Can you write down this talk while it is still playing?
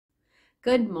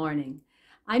Good morning.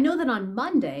 I know that on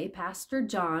Monday, Pastor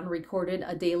John recorded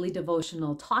a daily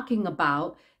devotional talking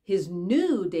about his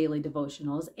new daily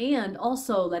devotionals and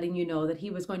also letting you know that he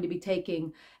was going to be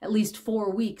taking at least 4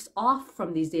 weeks off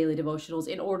from these daily devotionals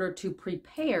in order to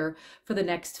prepare for the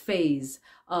next phase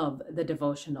of the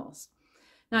devotionals.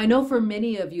 Now, I know for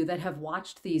many of you that have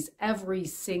watched these every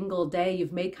single day,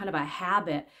 you've made kind of a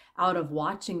habit out of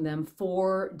watching them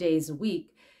 4 days a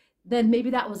week, then maybe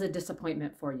that was a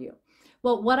disappointment for you.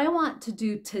 Well, what I want to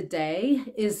do today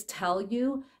is tell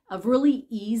you a really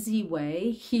easy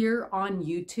way here on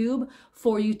YouTube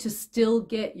for you to still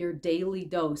get your daily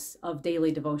dose of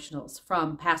daily devotionals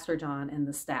from Pastor John and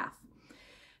the staff.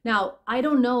 Now, I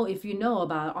don't know if you know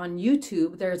about on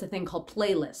YouTube, there's a thing called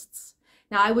playlists.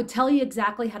 Now, I would tell you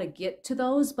exactly how to get to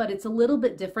those, but it's a little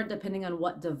bit different depending on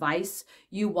what device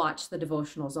you watch the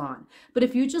devotionals on. But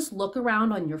if you just look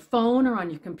around on your phone or on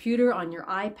your computer, on your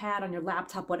iPad, on your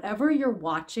laptop, whatever you're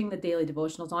watching the daily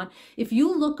devotionals on, if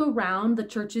you look around the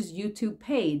church's YouTube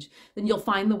page, then you'll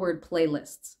find the word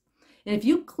playlists. And if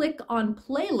you click on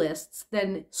playlists,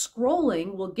 then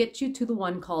scrolling will get you to the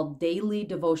one called Daily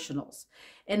Devotionals.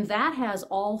 And that has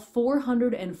all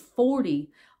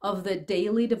 440 of the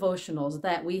daily devotionals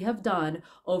that we have done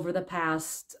over the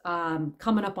past,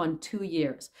 coming up on 2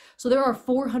 years. So there are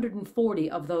 440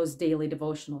 of those daily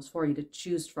devotionals for you to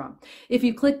choose from. If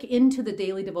you click into the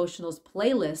daily devotionals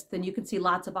playlist, then you can see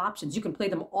lots of options. You can play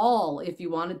them all if you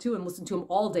wanted to and listen to them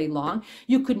all day long.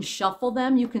 You can shuffle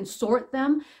them. You can sort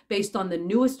them based on the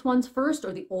newest ones first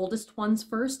or the oldest ones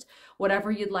first, whatever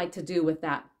you'd like to do with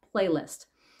that playlist.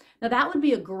 Now, that would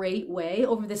be a great way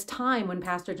over this time when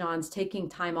Pastor John's taking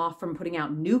time off from putting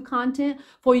out new content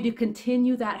for you to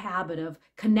continue that habit of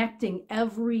connecting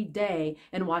every day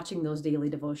and watching those daily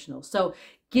devotionals. So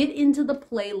get into the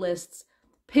playlists,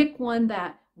 pick one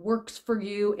that works for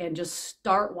you, and just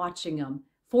start watching them.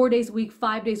 4 days a week,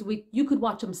 5 days a week. You could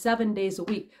watch them 7 days a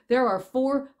week. There are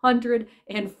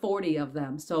 440 of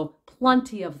them, so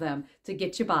plenty of them to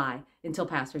get you by until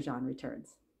Pastor John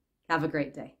returns. Have a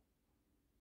great day.